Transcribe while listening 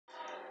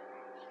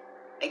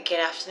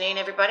Good afternoon,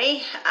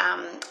 everybody.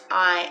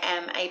 I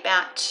am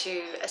about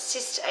to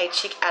assist a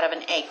chick out of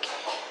an egg.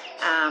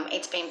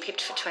 It's been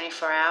pipped for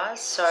 24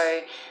 hours,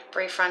 so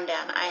brief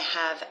rundown. I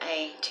have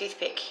a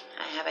toothpick,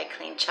 I have a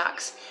clean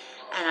chucks,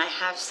 and I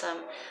have some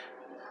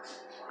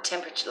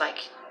temperature,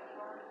 like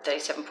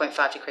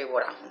 37.5 degree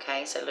water,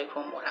 okay, so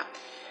lukewarm water. I'm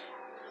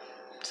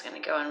just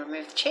going to go and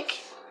remove the chick.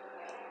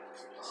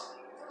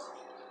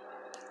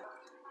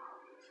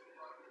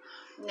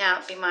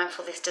 Now, be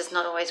mindful, this does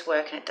not always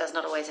work and it does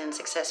not always end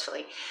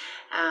successfully.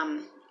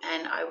 And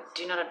I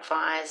do not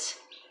advise,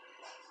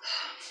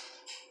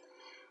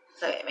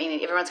 so I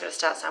mean, everyone's got to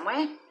start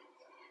somewhere,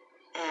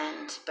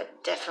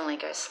 but definitely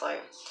go slow.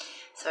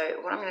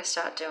 So what I'm going to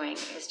start doing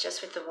is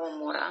just with the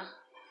warm water,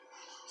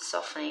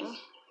 softening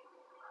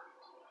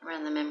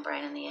around the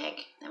membrane and the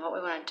egg. And what we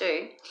want to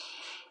do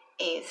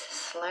is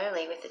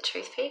slowly with the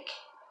toothpick,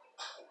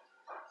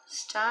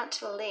 start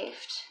to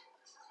lift.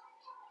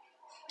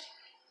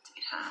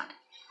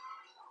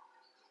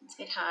 It's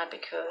a bit hard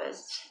because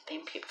it's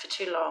been pipped for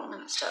too long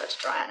and it started to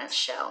dry out in its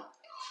shell.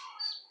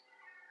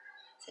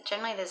 So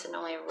generally there's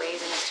normally a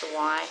reason as to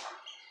why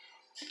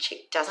a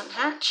chick doesn't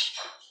hatch.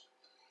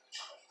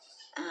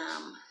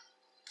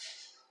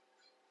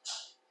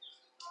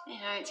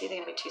 It's either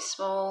going to be too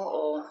small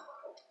or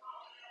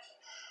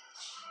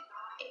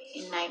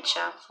in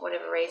nature, for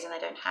whatever reason, they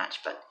don't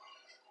hatch, but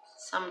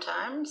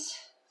sometimes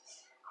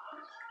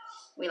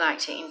we like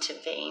to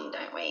intervene,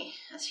 don't we,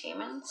 as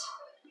humans?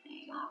 There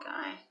you go.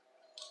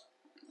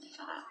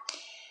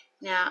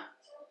 Now,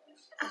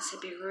 I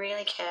said, be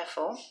really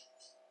careful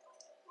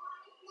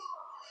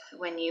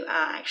when you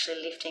are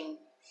actually lifting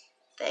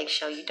the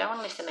eggshell. You don't want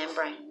to lift the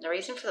membrane. The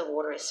reason for the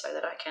water is so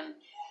that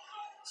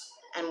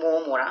and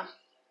warm water,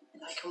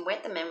 I can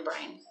wet the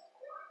membrane.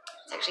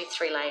 It's actually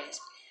 3 layers,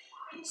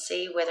 and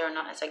see whether or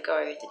not as I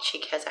go the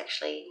chick has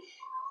actually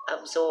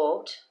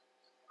absorbed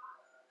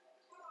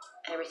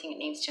everything it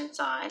needs to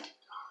inside,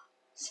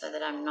 so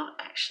that I'm not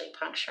actually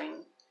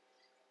puncturing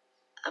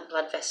a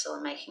blood vessel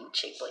and making the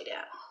chick bleed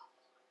out.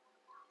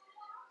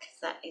 Because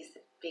that is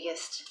the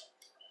biggest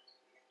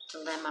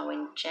dilemma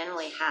we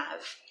generally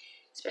have,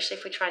 especially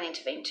if we try and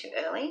intervene too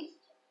early,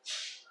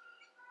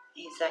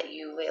 is that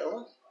you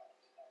will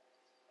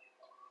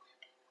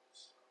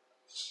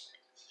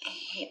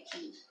hit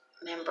the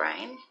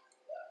membrane.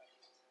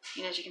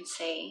 And as you can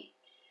see,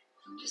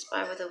 just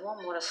with the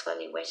warm water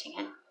slowly wetting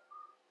it,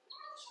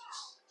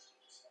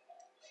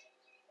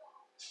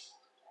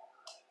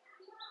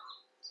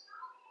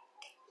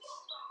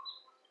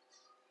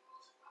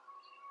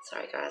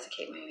 sorry guys, I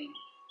keep moving.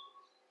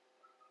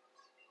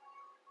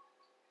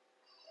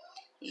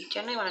 You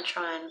generally want to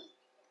try and,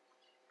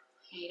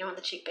 you don't want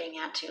the chick being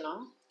out too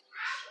long.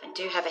 I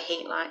do have a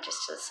heat light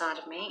just to the side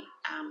of me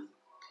where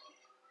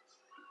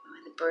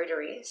the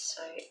brooder is,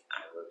 so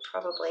I would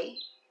probably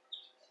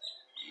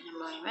in a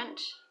moment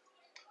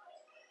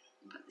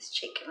put this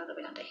chick a little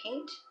bit under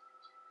heat.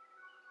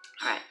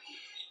 Alright,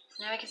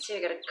 so now we can see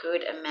we've got a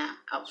good amount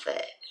of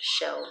the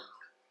shell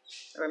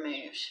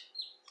removed.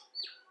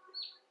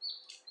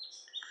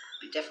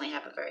 We definitely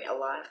have a very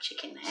alive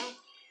chick in there.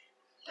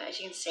 But as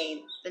you can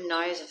see, the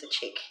nose of the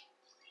chick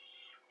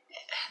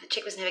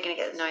was never going to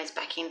get the nose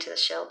back into the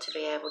shell to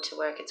be able to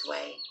work its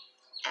way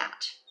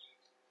out.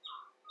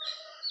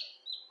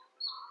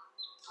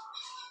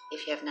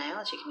 If you have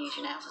nails, you can use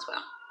your nails as well,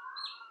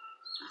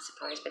 I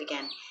suppose. But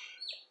again,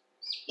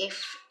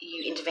 if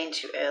you intervene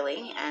too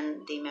early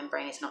and the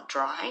membrane is not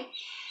dry,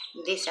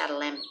 this outer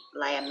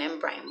layer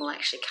membrane will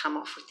actually come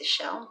off with the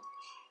shell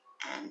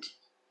and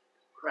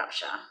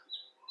rupture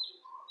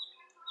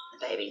the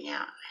baby.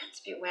 Now, it's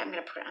a bit wet. I'm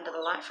going to put it under the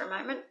light for a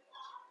moment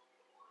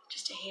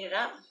just to heat it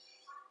up.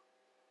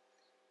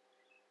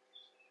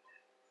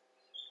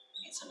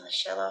 Get some of the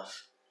shell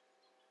off.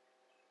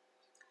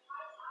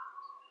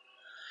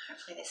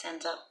 Hopefully this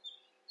ends up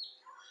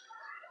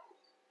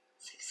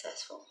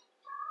successful.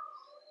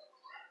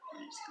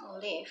 I'm just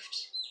going to lift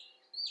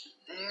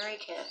very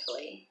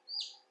carefully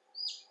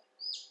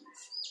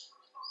this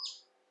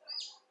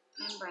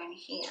membrane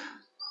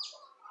here.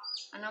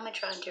 I normally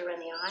try and do around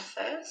the eye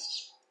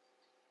first,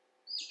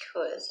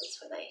 because that's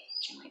where they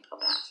generally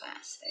pop out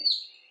first. So as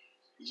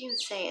you can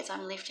see, as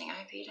I'm lifting, I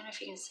don't know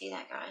if you can see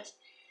that, guys.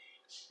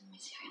 Let me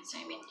see if I can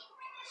zoom in.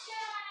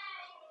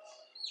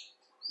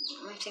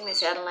 I'm lifting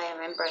this outer layer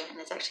membrane, and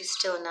there's actually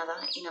still another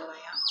inner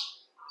layer.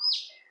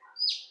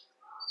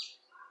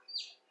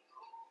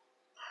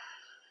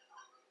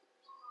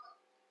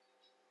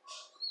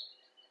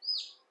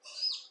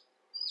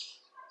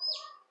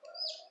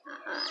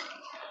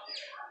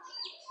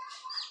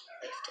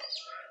 Lift it.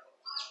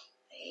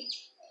 See?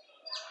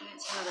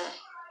 And some of the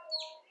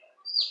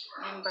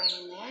membrane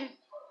in there.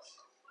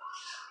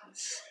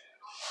 It's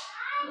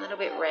a little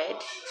bit red,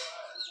 but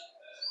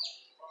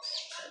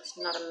it's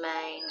not a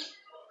main.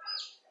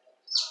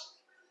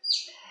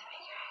 There we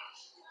go.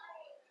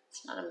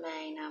 It's not a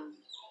main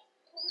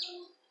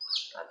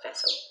blood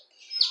vessel.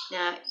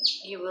 Now,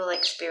 you will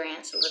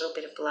experience a little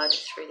bit of blood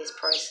through this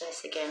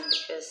process again,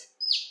 because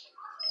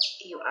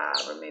you are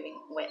removing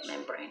wet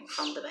membrane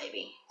from the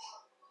baby.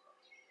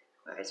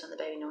 whereas when the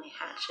baby normally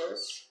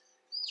hatches,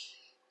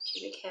 so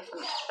be careful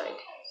not to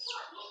poke.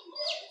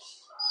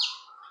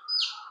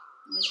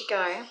 And as you go,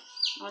 I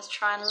always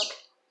try and look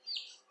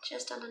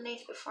just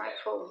underneath before I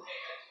pull.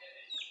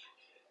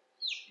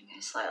 And go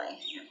slowly.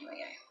 Here we go.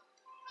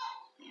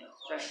 Yeah,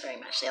 very, very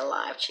much the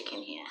alive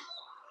chicken here.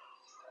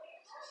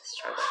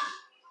 Struggling.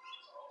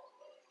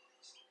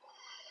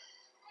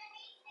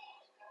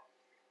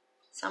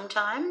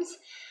 Sometimes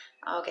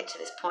I'll get to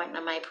this point and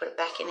I may put it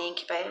back in the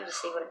incubator to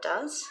see what it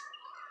does.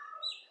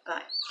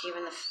 But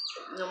given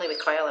normally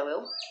with quail I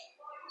will.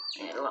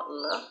 Yeah, a lot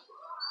lower.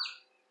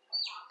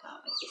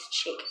 But with this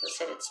chick, as I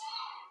said, it's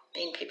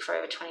been pipped for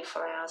over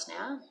 24 hours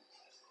now.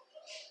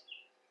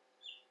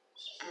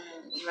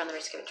 And you run the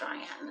risk of it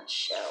drying out in its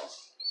shell.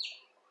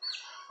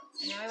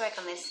 And now we work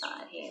on this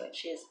side here,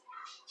 which is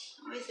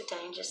always the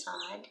danger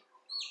side.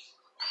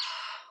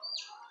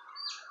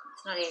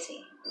 It's not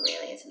easy. It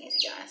really isn't easy,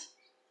 guys.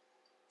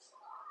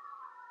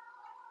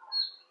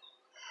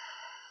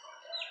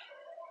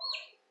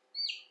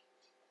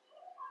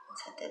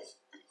 So there's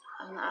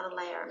another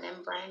layer of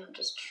membrane. I'm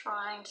just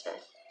trying to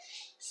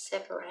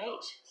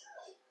separate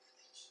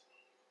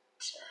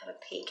to have a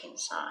peek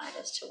inside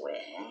as to where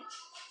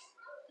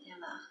the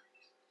other.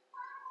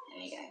 There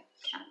we go.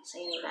 Can't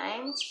see any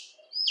veins.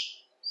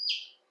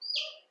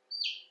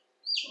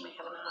 And we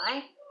have an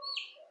eye.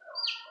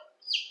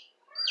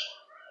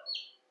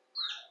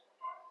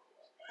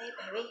 Hey,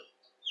 baby.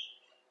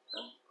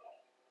 Oh.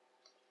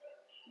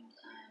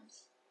 Sometimes.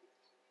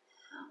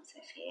 Oh,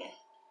 Sophia.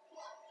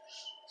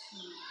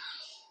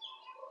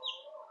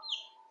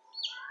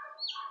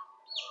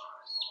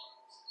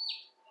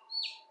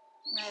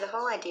 No, the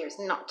whole idea is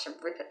not to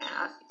rip it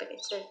out, but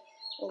it's to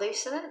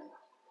loosen it.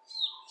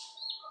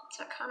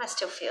 So it kind of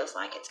still feels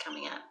like it's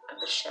coming out of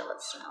the shell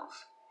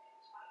itself.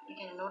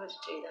 Again, in order to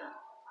do that,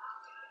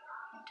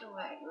 you have to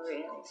work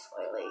really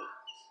slowly.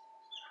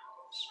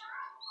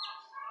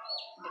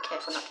 And be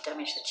careful not to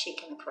damage the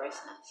chick in the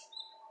process.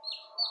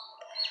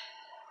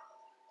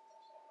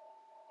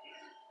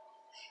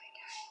 There we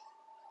go.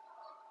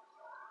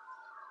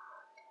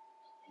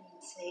 You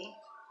can see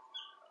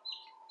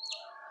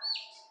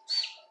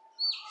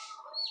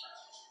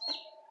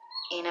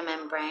the inner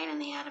membrane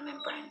and the outer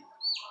membrane.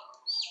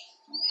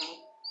 Okay.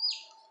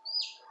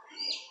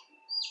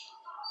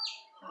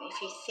 If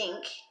you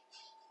think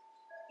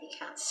you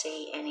can't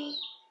see any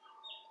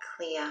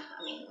clear,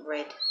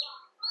 red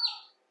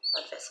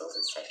blood vessels,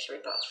 it's safe to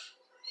rip off.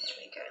 There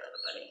we go,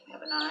 little buddy. We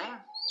have an eye.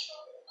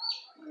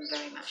 And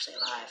very much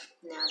alive.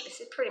 Now, this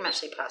is pretty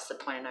much past the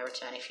point of no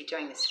return. If you're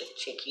doing this with a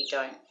chick, you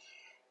don't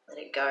let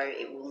it go.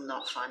 It will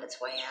not find its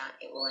way out.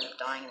 It will end up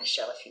dying in the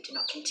shell if you do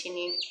not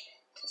continue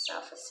to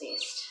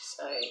self-assist.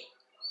 So,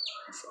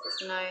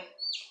 there's no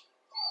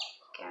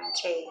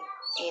guarantee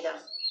either.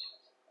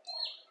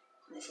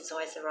 This is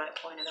always the right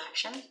point of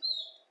action.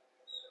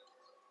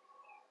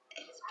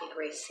 It is a big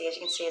risk. See, as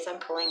you can see, as I'm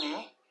pulling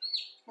there,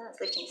 and it's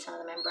lifting some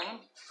of the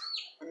membrane,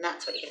 and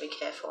that's what you've got to be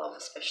careful of,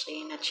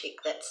 especially in a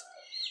chick that's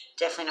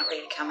definitely not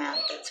ready to come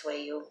out. That's where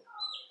you'll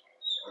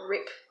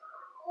rip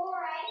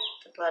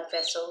the blood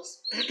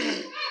vessels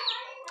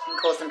and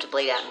cause them to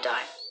bleed out and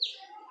die.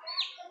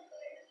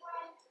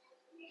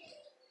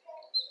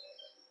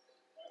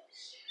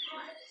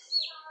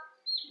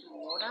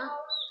 More water.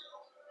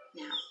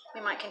 Now,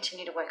 we might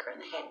continue to work around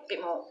the head. A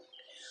bit more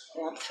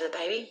warmth for the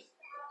baby.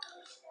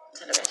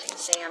 So as you can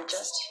see, I'm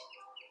just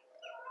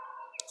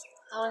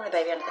holding the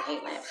baby under the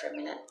heat lamp for a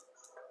minute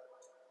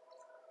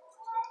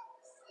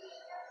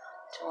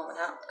to warm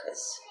it up,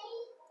 because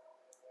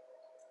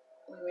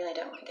we really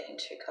don't want it getting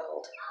too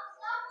cold.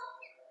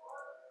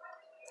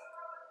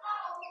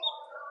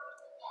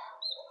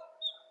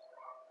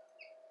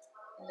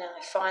 Now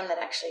I find that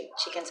actually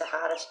chickens are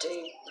harder to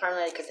do,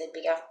 primarily because they're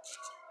bigger.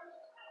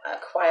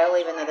 Quail,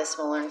 even though they're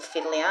smaller and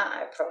fiddlier,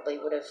 I probably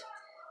would have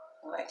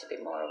worked a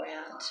bit more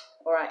around.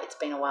 Alright, it's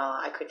been a while,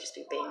 I could just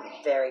be being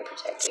very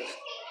protective.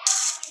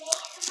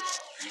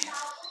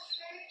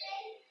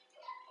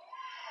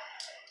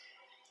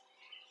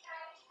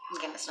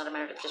 Again, it's not a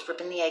matter of just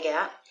ripping the egg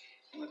out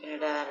and ripping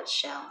it out of its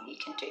shell. You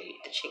can do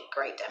the chick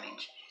great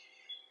damage.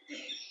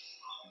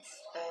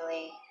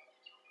 Slowly,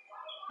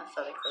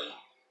 methodically,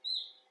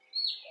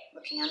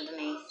 looking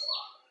underneath.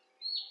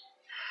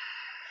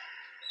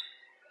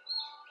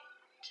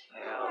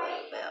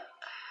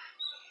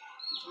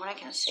 From what I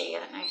can see, I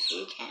don't know if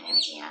you can in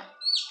here, I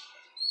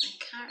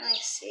can't really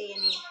see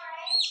any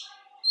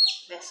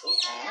vessels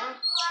there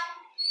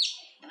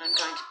that I'm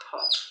going to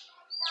pop.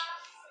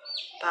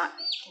 But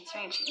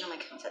considering a chick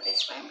normally comes out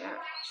this way, I'm going to a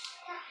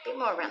bit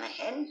more around the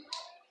head. And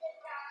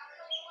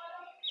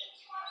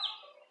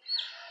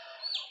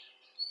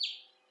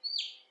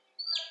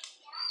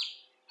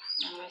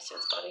the rest of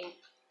its body.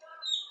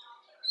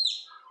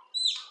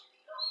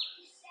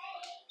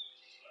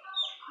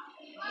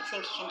 You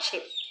think you can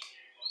chip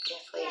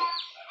carefully.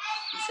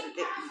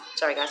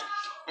 Sorry guys,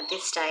 at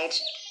this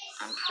stage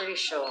I'm pretty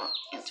sure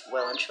it's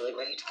well and truly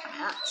ready to come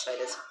out, so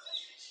there's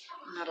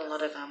not a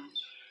lot of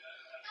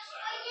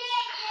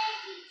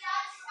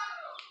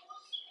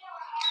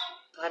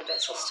blood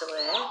vessel still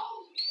there.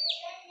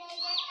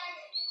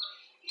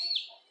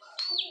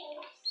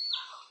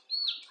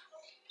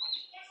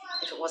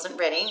 If it wasn't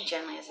ready,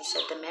 generally, as I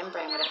said, the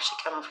membrane would actually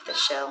come off with the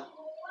shell.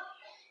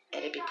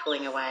 It'd be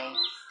pulling away,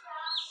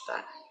 but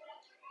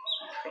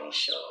I'm pretty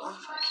sure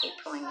if I keep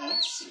pulling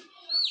this, see,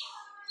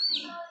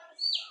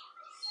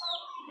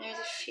 there's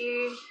a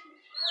few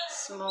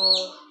small,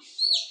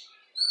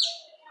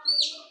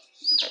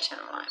 if I turn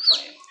the light for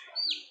you,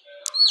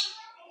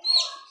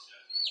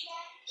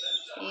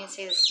 so you can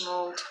see the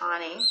small,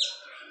 tiny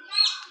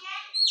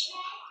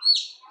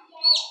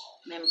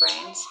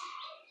membranes,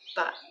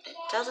 but it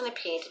doesn't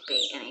appear to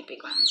be any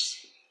big ones,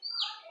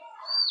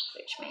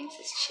 which means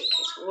this chick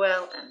is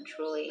well and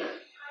truly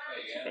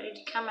ready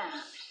to come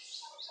out.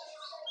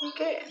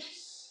 Good.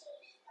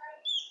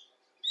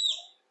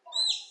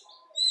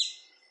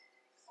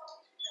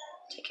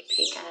 Take a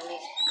peek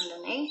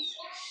underneath.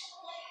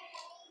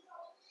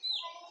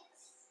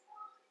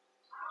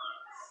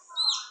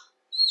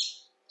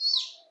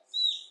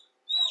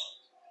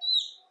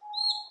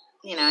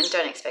 You know, and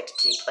don't expect it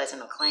to be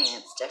pleasant or clean.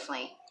 It's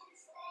definitely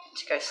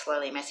to go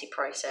slowly, messy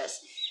process.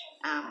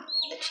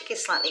 The chick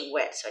is slightly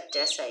wet, so I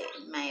dare say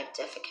it may have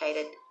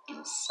defecated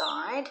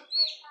inside the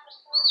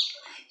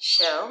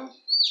shell.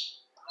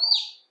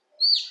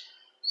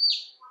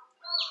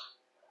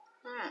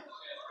 Alright.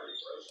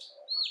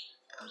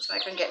 So I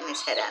can get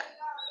this head out.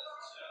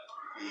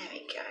 There we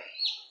go.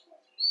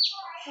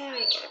 There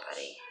we go,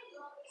 buddy.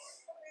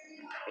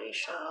 I'm pretty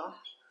sure.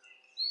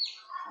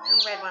 A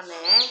little red one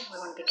there. We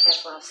want to be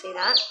careful, I'll see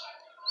that.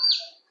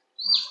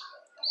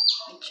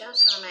 We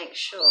just want to make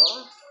sure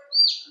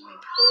we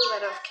pull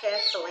that off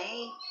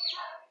carefully.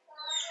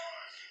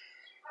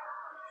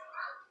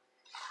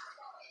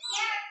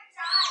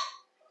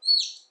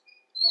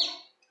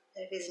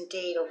 That it is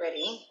indeed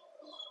already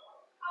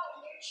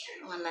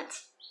one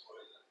that's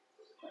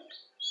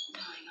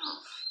going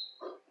off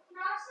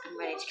and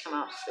ready to come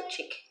off the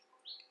chick.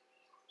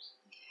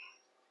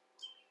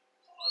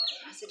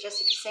 I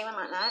suggest if you see one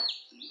like that,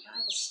 you go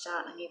to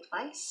start a new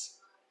place.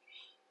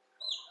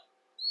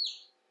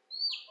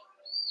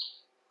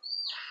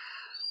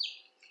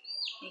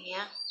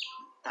 Here,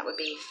 that would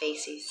be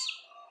feces.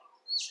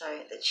 So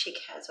the chick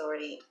has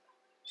already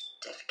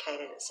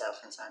defecated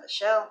itself inside the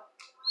shell.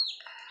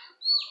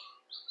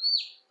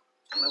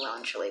 And we're well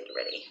and truly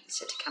ready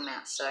to come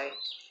out. So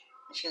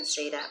as you can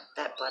see,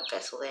 that blood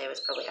vessel there was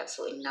probably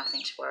absolutely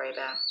nothing to worry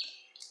about.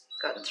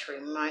 Gotten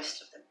through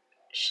most of the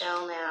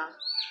shell now.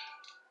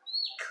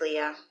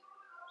 Clear.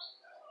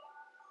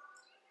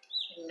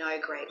 No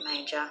great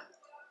major.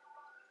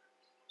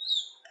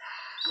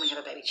 And we have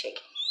a baby chick.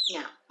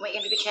 Now, what you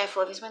have to be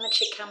careful of is when the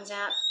chick comes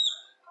out,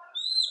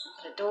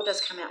 but it all does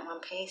come out in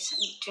one piece,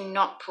 do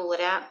not pull it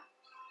out.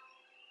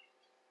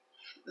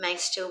 It may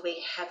still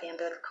have the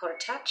umbilical cord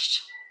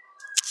attached.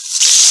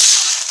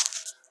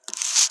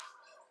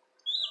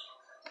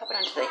 Pop it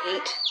onto the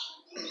heat.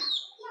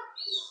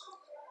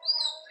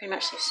 Pretty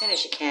much as soon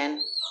as you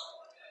can.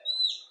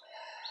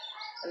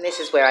 And this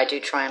is where I do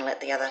try and let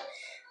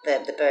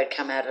the bird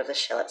come out of the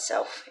shell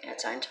itself in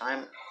its own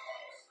time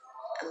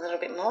a little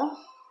bit more,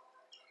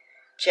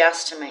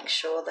 just to make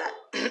sure that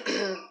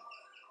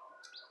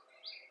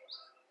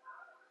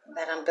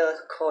that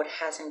umbilical cord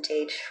has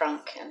indeed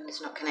shrunk and is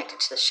not connected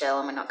to the shell,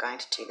 and we're not going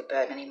to do the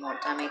bird any more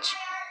damage.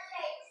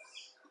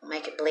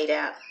 Make it bleed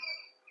out.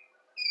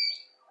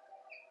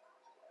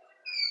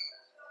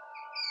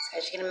 So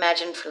as you can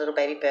imagine, for a little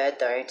baby bird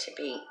though, to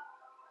be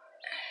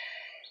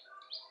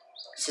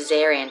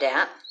cesareaned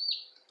out,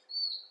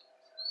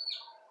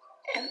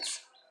 it's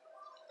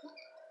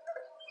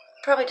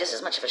probably just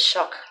as much of a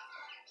shock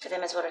for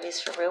them as what it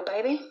is for a real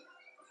baby.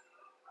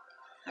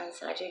 And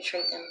so I do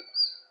treat them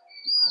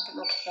with a bit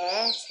more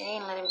care, see,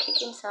 and let him kick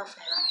himself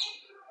out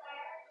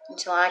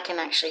until I can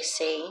actually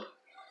see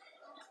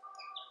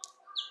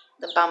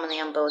the bum and the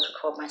umbilical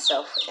cord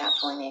myself without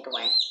pulling the egg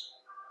away.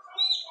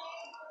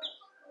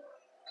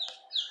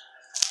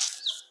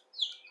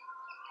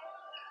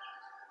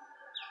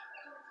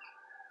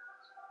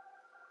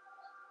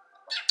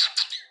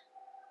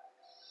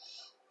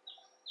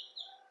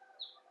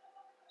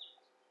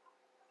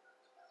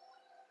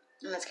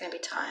 And it's going to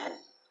be tired.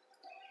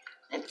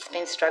 It's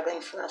been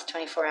struggling for the last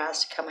 24 hours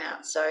to come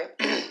out, so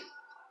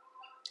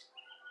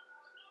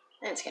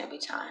it's going to be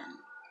tired.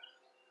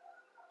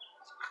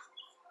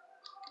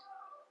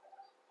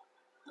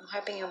 I'm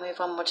hoping you'll move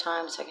one more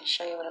time so I can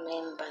show you what I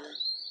mean by the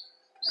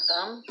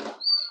bum. Yeah,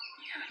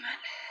 we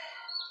might.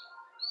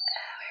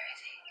 Where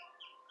is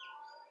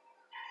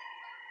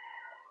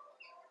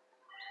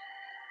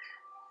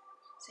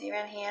he? See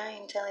around here, you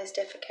can tell he's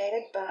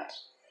defecated, but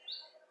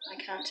I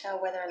can't tell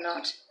whether or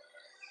not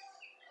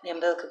the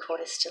umbilical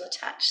cord is still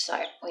attached. So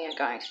we are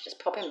going to just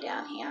pop him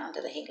down here under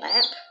the heat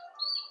lamp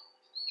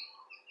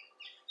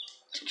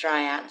to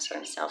dry out and sort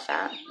himself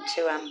out,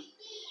 to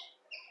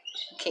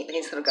keep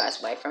these little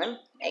guys away from him.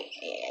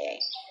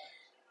 Hey.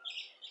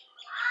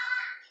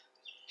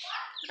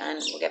 And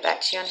we'll get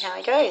back to you on how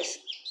he goes.